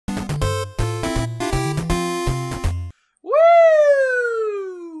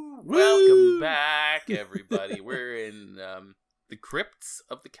back, everybody. We're in the crypts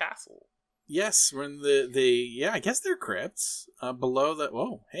of the castle. Yes, we're in the I guess they're crypts. Below the...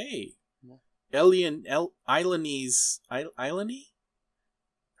 Whoa, hey. Eilonwy's... Eilonwy?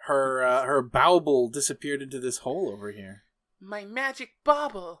 Her bauble disappeared into this hole over here. My magic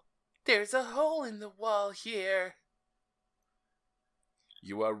bauble. There's a hole in the wall here.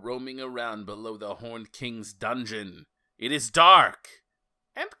 You are roaming around below the Horned King's dungeon. It is dark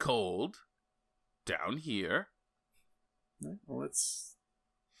and cold down here. Well, let's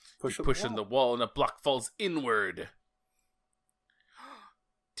push on the wall and a block falls inward.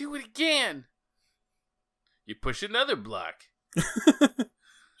 Do it again. You push another block.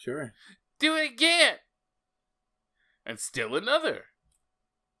 Sure. Do it again. And still another.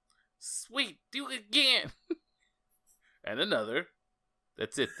 Sweet. Do it again. And another.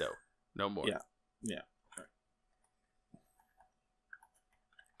 That's it, though. No more. Yeah.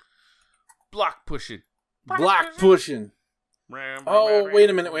 Block pushing. Block pushing. Oh, wait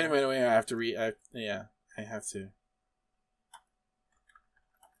a minute. I have to I have to.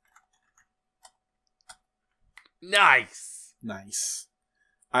 Nice.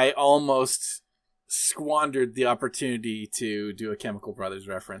 I almost squandered the opportunity to do a Chemical Brothers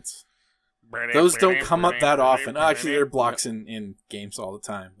reference. Those don't come up that often. Actually, there are blocks in games all the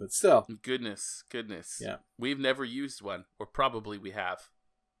time, but still. Goodness. Yeah. We've never used one, or probably we have.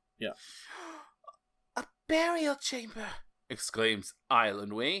 Yeah. A burial chamber, exclaims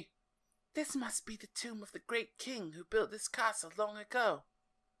Eilonwy. This must be the tomb of the great king who built this castle long ago.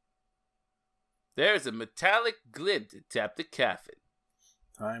 There's a metallic glint atop the coffin.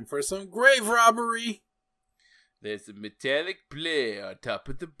 Time for some grave robbery. There's a metallic blade on top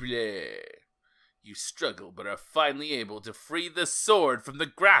of the blade. You struggle but are finally able to free the sword from the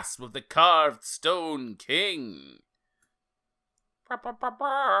grasp of the carved stone king.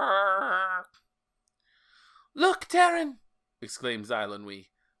 Look, Taran! Exclaims Eilonwy.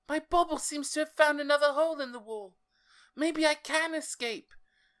 My bauble seems to have found another hole in the wall. Maybe I can escape.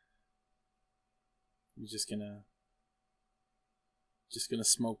 You're just gonna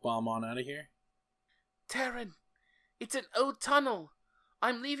smoke bomb on out of here? Taran, it's an old tunnel.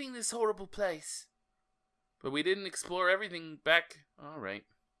 I'm leaving this horrible place. But we didn't explore everything back. All right.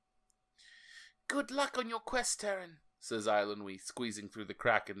 Good luck on your quest, Taran, says Eilonwy, squeezing through the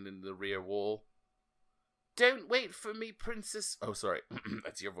crack in the rear wall. Don't wait for me, Princess... Oh, sorry.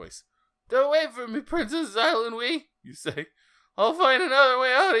 That's your voice. Don't wait for me, Princess Eilonwy, you say. I'll find another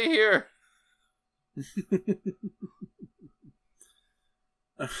way out of here.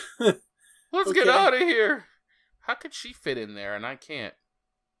 Let's get out of here. How could she fit in there and I can't?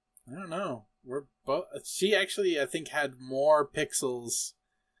 I don't know. We're both. She actually, I think, had more pixels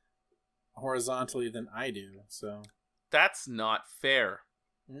horizontally than I do. So that's not fair.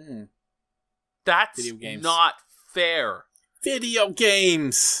 Mm. That's not fair. Video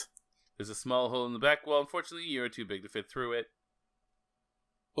games. There's a small hole in the back wall. Unfortunately, you're too big to fit through it.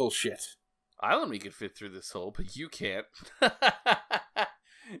 Bullshit. Eilonwy could fit through this hole, but you can't.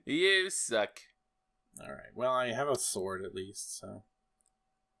 You suck. Alright, well, I have a sword at least, so...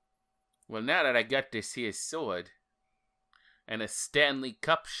 Well, now that I got this here sword, and a Stanley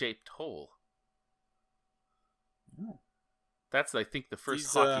Cup-shaped hole. Oh. That's, I think, the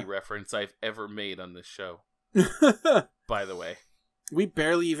first hockey reference I've ever made on this show. By the way. We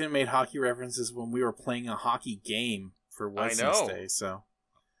barely even made hockey references when we were playing a hockey game for Wednesday Day, so...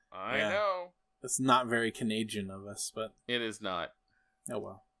 I know. That's not very Canadian of us, but... It is not. Oh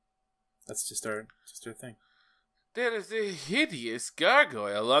well. That's just our thing. There is a hideous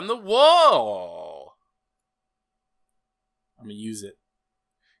gargoyle on the wall. I'm gonna use it.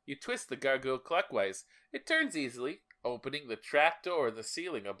 You twist the gargoyle clockwise. It turns easily, opening the trapdoor in the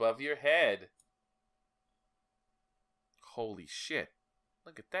ceiling above your head. Holy shit.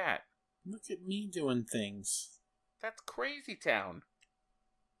 Look at that. Look at me doing things. That's crazy town.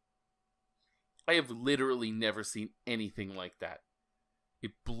 I have literally never seen anything like that.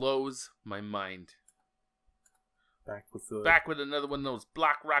 It blows my mind. Back with another one of those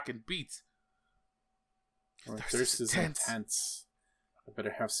block rockin' beats. Our thirst is intense. I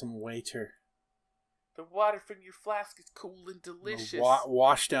better have some water. The water from your flask is cool and delicious.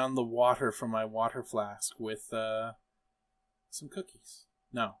 Wash down the water from my water flask with some cookies.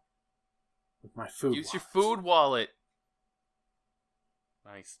 No. With my food Use your food wallet.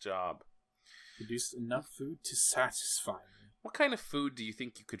 Nice job. Produce enough food to satisfy me. What kind of food do you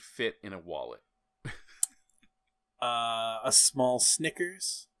think you could fit in a wallet? A small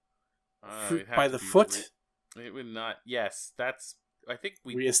Snickers. Fruit by by the foot. It would not. Yes, that's. I think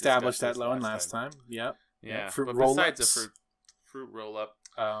we established that last time. Yep. Yeah. Fruit but roll-ups. besides a fruit roll-up,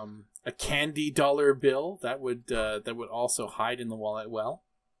 A candy dollar bill that would also hide in the wallet well.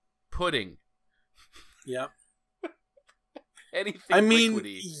 Pudding. Yeah. Anything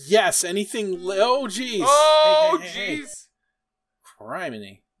liquidy. Yes, anything. Oh, jeez. Oh, jeez. Hey.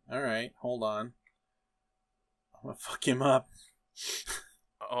 Criminy. All right, hold on. I'm gonna fuck him up.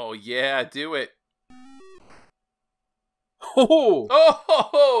 Oh, yeah, do it. Oh!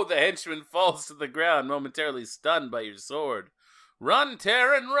 Oh! The henchman falls to the ground, momentarily stunned by your sword. Run,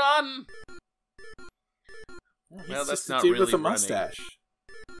 Taran, run! Well, that's not really with a mustache.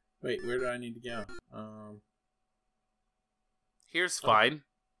 Wait, where do I need to go? Here's fine.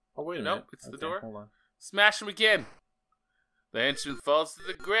 Oh, wait a minute. Nope, it's the door. Hold on. Smash him again. The henchman falls to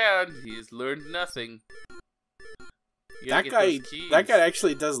the ground. He has learned nothing. That guy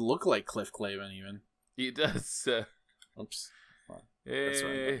actually does look like Cliff Clavin, even. He does. Oops.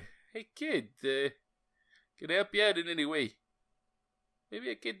 Hey, kid. Can I help you out in any way?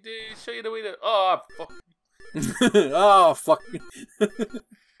 Maybe I could show you the way to... Oh, fuck. Oh, fuck.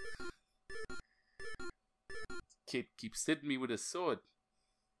 Kid keeps hitting me with a sword.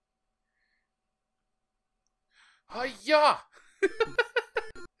 Hi-ya!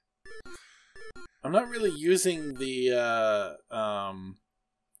 I'm not really using the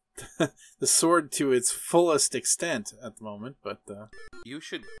the sword to its fullest extent at the moment, but you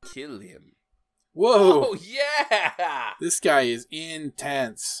should kill him. Whoa! Oh yeah! This guy is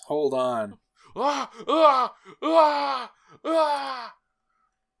intense. Hold on.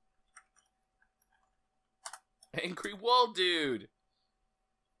 Angry wall dude.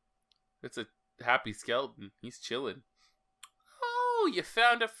 It's a happy skeleton. He's chilling. Oh, you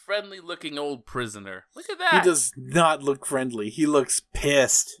found a friendly-looking old prisoner. Look at that. He does not look friendly. He looks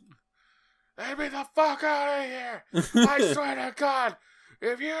pissed. Let me the fuck out of here! I swear to God,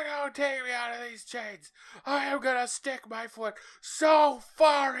 if you don't take me out of these chains, I am gonna stick my foot so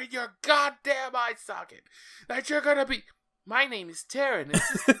far in your goddamn eye socket that you're gonna be... My name is Taran,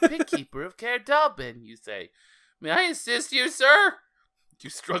 assistant pig keeper of Caer Dallben, you say. May I assist you, sir? You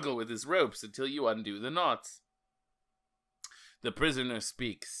struggle with his ropes until you undo the knots. The prisoner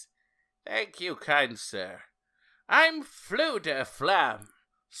speaks. Thank you, kind sir. I'm Fluder Flam,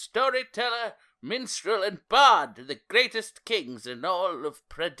 storyteller, minstrel, and bard to the greatest kings in all of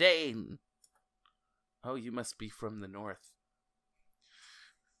Prydain. Oh, you must be from the north.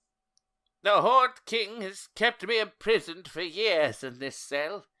 The Horde King has kept me imprisoned for years in this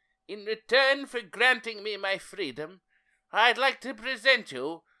cell. In return for granting me my freedom, I'd like to present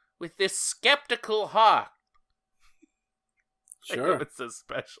you with this skeptical harp. Sure. I know it's so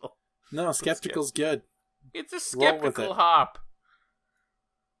special. No, skeptical's good. It's a skeptical harp.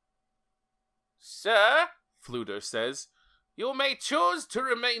 Sir, Fluder says, you may choose to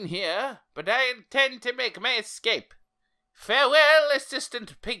remain here, but I intend to make my escape. Farewell,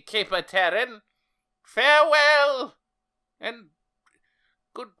 assistant pigkeeper Taran. Farewell, and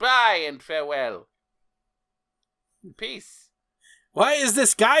goodbye and farewell. Peace. Why is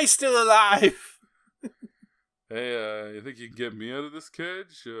this guy still alive? Hey, you think you can get me out of this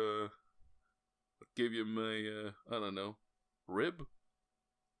cage? I'll give you my, I don't know, rib?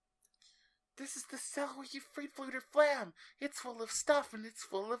 This is the cell where you freed Fluder Flam. It's full of stuff and it's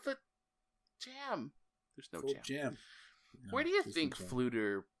full of a jam. There's no jam. No, where do you think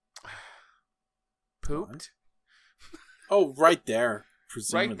Fluder pooped? Oh, right there.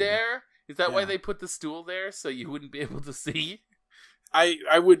 Presumably. Right there? Is that why they put the stool there? So you wouldn't be able to see?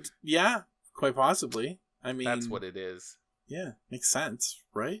 I would, yeah, quite possibly. I mean, that's what it is. Yeah, makes sense,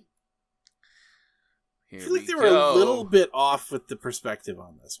 right? Here I feel like they were a little bit off with the perspective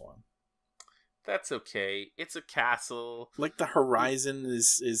on this one. That's okay. It's a castle. Like the horizon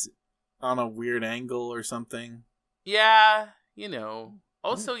is on a weird angle or something. Yeah, you know.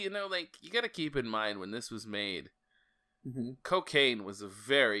 Also, you know, like, you gotta keep in mind when this was made, cocaine was a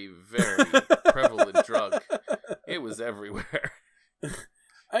very, very prevalent drug. It was everywhere.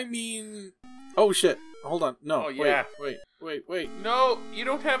 I mean... Oh, shit. Hold on. No, oh, yeah. Wait. No, you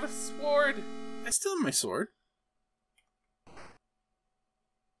don't have a sword. I still have my sword.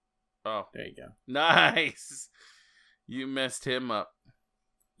 Oh. There you go. Nice. You messed him up.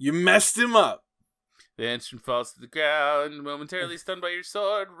 You messed him up. The henchman falls to the ground, momentarily stunned by your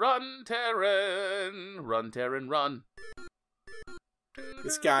sword. Run, Taran! Run, Taran, run.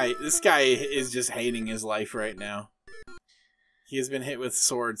 This guy is just hating his life right now. He has been hit with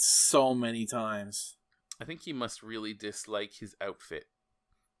swords so many times. I think he must really dislike his outfit.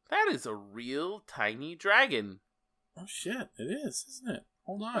 That is a real tiny dragon. Oh shit, it is, isn't it?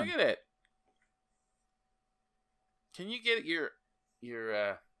 Hold on. Look at it. Can you get your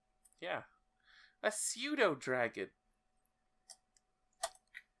yeah, a pseudo dragon?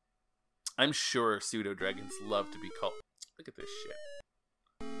 I'm sure pseudo-dragons love to be called... Look at this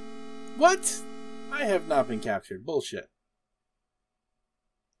shit. What? I have not been captured. Bullshit.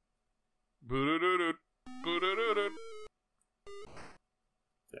 There.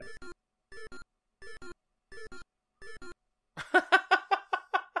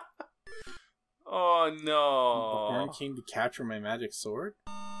 Oh no. The Horn King to capture my magic sword?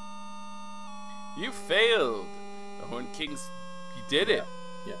 You failed. The Horn King's... You did it.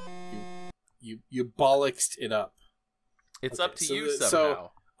 Yeah. You bollocksed it up. It's up to you somehow.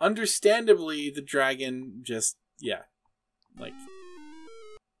 So, understandably, the dragon just... Yeah. Like...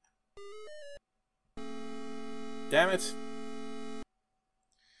 Damn it.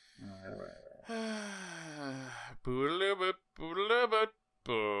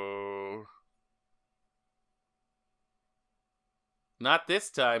 Not this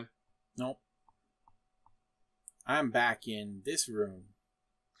time. Nope. I'm back in this room.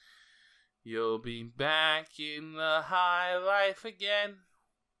 You'll be back in the high life again.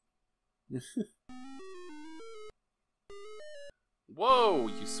 Whoa!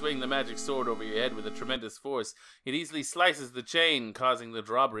 You swing the magic sword over your head with a tremendous force. It easily slices the chain, causing the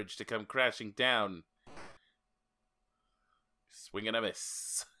drawbridge to come crashing down. Swing and a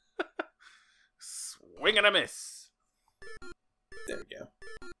miss. Swing and a miss. There we go.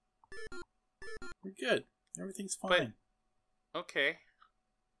 We're good. Everything's fine. But, okay.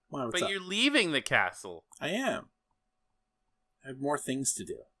 Wow, what's but up? You're leaving the castle. I am. I have more things to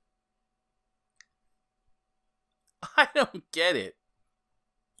do. I don't get it.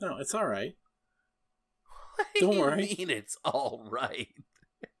 No, it's all right. What Don't do you worry. mean it's all right?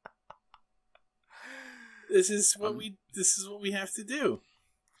 This is what we have to do.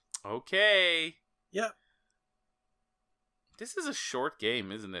 Okay. Yep. This is a short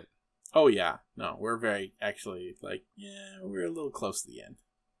game, isn't it? Oh yeah. No, we're very we're a little close to the end.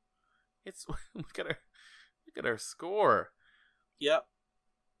 It's look at our score. Yep.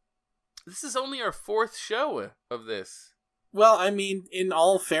 This is only our 4th show of this. Well, I mean, in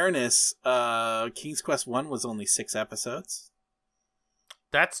all fairness, King's Quest 1 was only 6 episodes.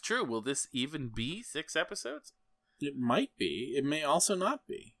 That's true. Will this even be 6 episodes? It might be. It may also not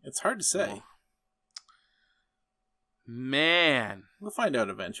be. It's hard to say. Oh. Man. We'll find out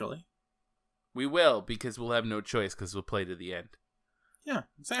eventually. We will, because we'll have no choice, because we'll play to the end. Yeah,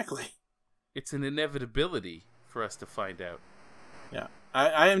 exactly. It's an inevitability for us to find out. Yeah.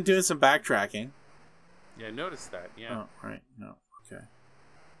 I am doing some backtracking. Yeah, I noticed that, yeah. Oh, right. No. Okay.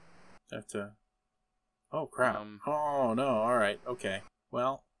 I have to... Oh, crap. Oh, no. All right. Okay.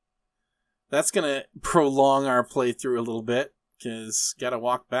 Well, that's going to prolong our playthrough a little bit, because got to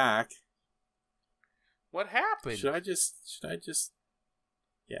walk back. What happened? Should I just...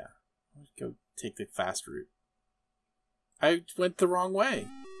 Yeah. Let's go take the fast route. I went the wrong way.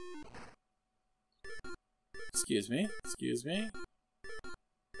 Excuse me. Excuse me,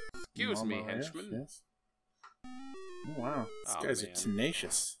 henchman. Yes. Oh, wow. These guys are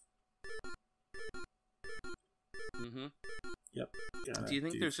tenacious. Mm-hmm. Yep. Do you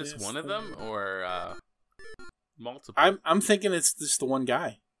think there's just one of them, or multiple? I'm thinking it's just the one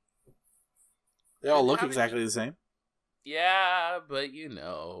guy. They all look exactly the same. Yeah, but you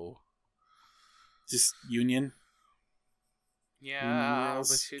know. Just union. Yeah,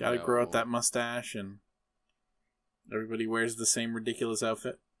 but gotta grow out that mustache, and everybody wears the same ridiculous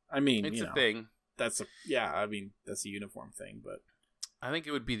outfit. I mean, it's a thing. That's a uniform thing, but I think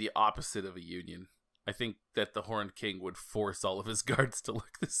it would be the opposite of a union. I think that the Horned King would force all of his guards to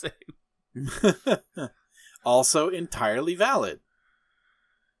look the same. Also entirely valid.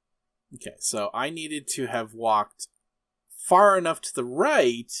 Okay, so I needed to have walked far enough to the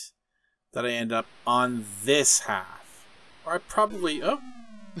right that I end up on this half. Or I probably...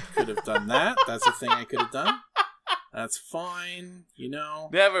 could have done that. That's a thing I could have done. That's fine, you know.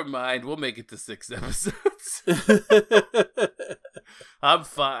 Never mind. We'll make it to 6 episodes. I'm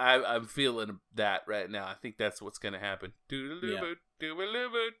fine. I'm feeling that right now. I think that's what's going to happen.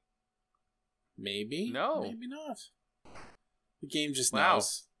 Maybe. No. Maybe not. The game just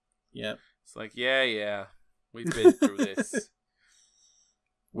knows. Yep. It's like, yeah. We've been through this.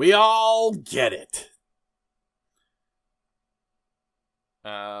 We all get it.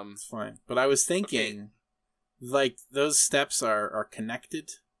 It's fine. But I was thinking, like, those steps are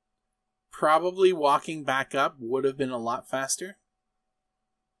connected. Probably walking back up would have been a lot faster.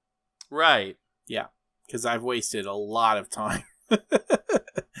 Right. Yeah. Because I've wasted a lot of time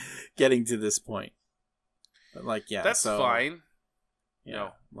getting to this point. But, like, yeah. That's fine. Yeah.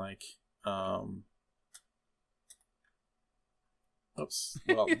 No. Like, oops.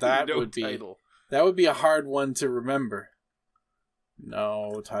 Well, that would be... title. That would be a hard one to remember.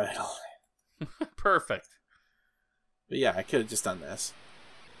 No title. Perfect. But yeah, I could have just done this.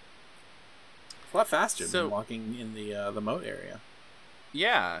 A lot faster than walking in the moat area.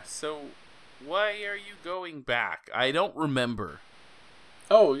 Yeah, so why are you going back? I don't remember.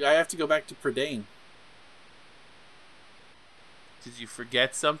 Oh, I have to go back to Prydain. Did you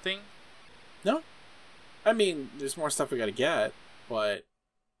forget something? No. I mean, there's more stuff we gotta get, but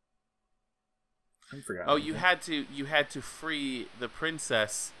I forgot. Oh, you had to free the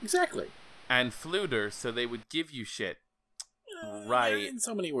princess. Exactly. And Fluter, so they would give you shit. Right. In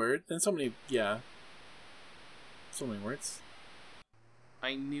so many words. In so many, yeah. So many words.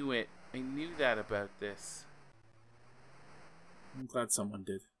 I knew it. I knew that about this. I'm glad someone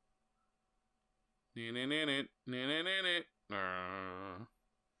did.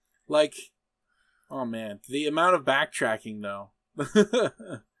 Like, oh man, the amount of backtracking though.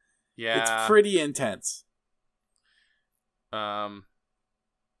 Yeah. It's pretty intense. Well,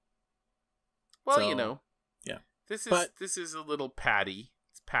 so, you know. Yeah. This is a little padding.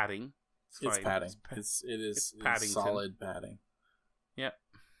 It's padding. It's padding. It is solid padding. Yep.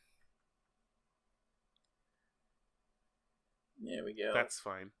 There we go. That's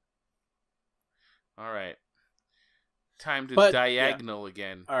fine. All right. Time to diagonal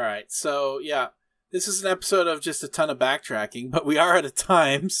again. All right. So, yeah. This is an episode of just a ton of backtracking, but we are at a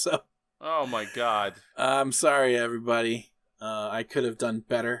time, so... Oh, my God. I'm sorry, everybody. I could have done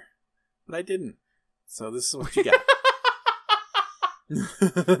better, but I didn't. So this is what you got.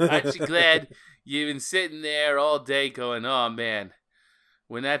 Aren't you glad you've been sitting there all day going, oh, man,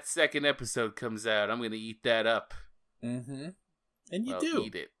 when that second episode comes out, I'm going to eat that up. Mm-hmm. And you do.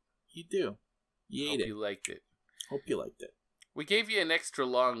 Eat it. You do. You ate it. Hope you liked it. Hope you liked it. We gave you an extra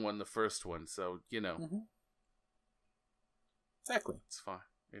long one, the first one, so, you know. Mm-hmm. Exactly. It's fine.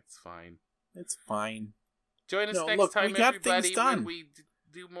 It's fine. It's fine. Join us next time, everybody, when we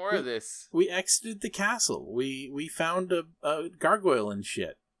do more of this. We exited the castle. We found a gargoyle and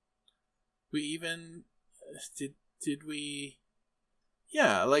shit. We even... Did we...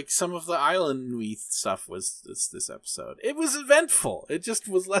 Yeah, like some of the Eilonwy stuff was this episode. It was eventful. It just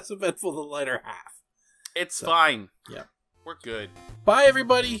was less eventful the latter half. It's fine. Yeah. We're good. Bye,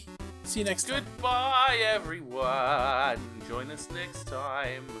 everybody. See you next time. Goodbye, everyone. Join us next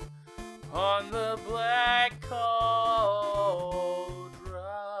time on the Black Cauldron.